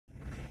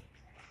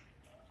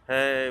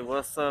Hey,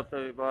 what's up,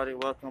 everybody?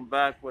 Welcome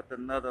back with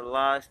another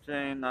live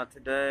stream. Now,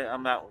 today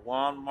I'm at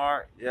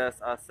Walmart. Yes,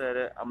 I said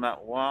it. I'm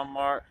at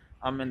Walmart.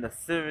 I'm in the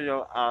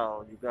cereal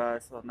aisle, you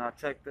guys. So, now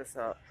check this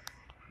out.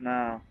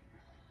 Now,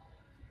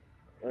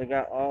 they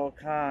got all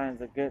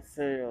kinds of good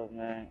cereals,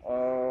 man.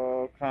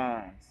 All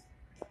kinds.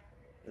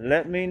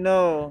 Let me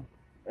know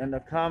in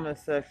the comment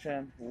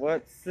section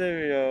what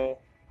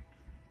cereal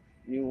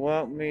you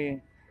want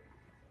me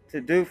to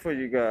do for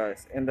you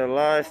guys in the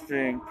live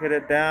stream. Put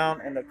it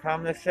down in the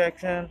comment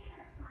section.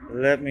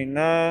 Let me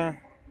know.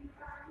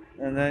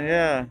 And then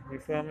yeah, you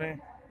feel me?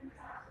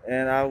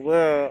 And I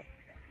will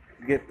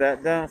get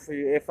that done for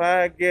you. If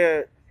I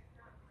get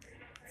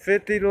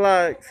 50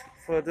 likes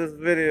for this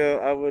video,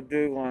 I will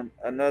do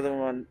another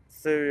one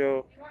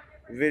serial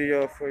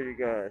video for you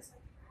guys.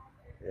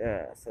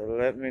 Yeah, so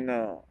let me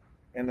know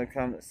in the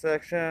comment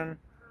section.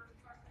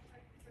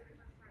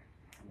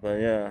 But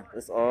yeah,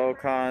 it's all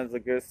kinds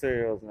of good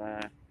cereals,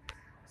 man.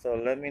 So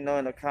let me know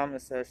in the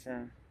comment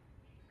section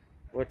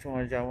which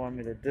ones y'all want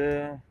me to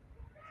do.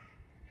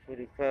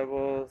 Fruity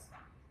Pebbles,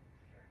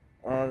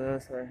 all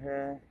this right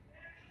here.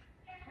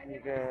 You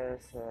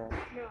guys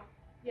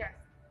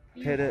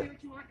put it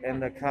in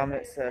the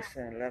comment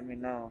section. Let me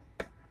know.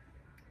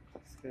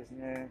 Excuse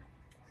me.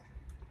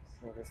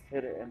 So just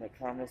put it in the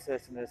comment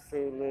section. There's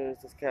Fruit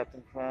Loops, there's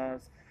Captain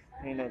Crunch,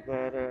 peanut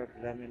butter.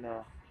 Let me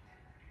know.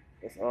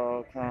 It's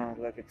all kinds.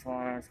 Lucky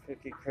Charms,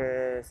 Cookie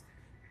Crisp,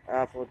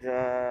 Apple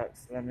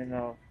Jacks. Let me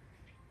know.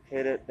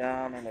 Put it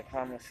down in the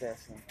comment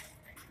section.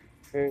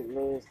 Fruit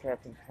Loops,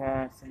 Captain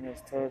Crunch, Cinnamon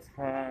Toast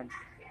Crunch,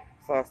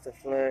 Frosted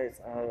Flakes.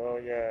 Oh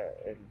yeah,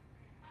 and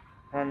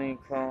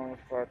honeycomb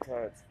Pop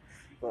Tarts.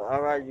 But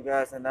alright, you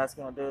guys, and that's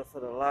gonna do it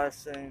for the live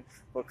stream.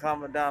 But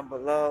comment down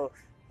below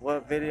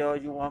what video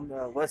you want me,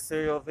 what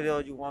cereal video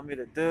you want me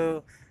to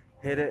do.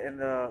 Hit it in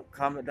the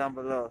comment down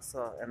below.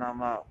 So, and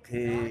I'm out.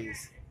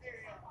 Peace.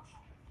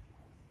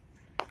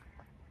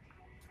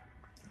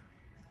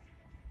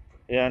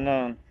 Yeah, I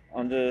know.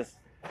 I'm just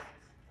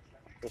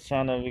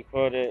trying to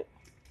record it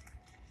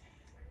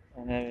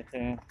and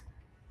everything.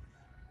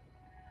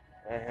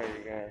 Right here,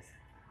 you guys.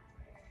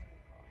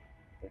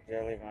 The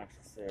Jelly Rancher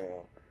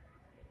cereal.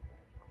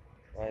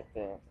 Right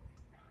there.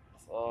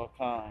 It's all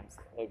kinds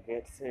of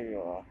good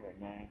cereal out here,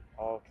 man.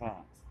 All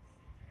kinds.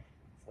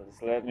 So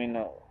just let me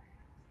know.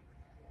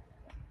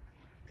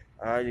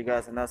 Alright, you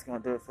guys, and that's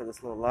going to do it for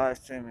this little live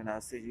stream, and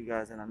I'll see you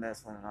guys in the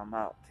next one, and I'm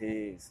out.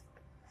 Peace.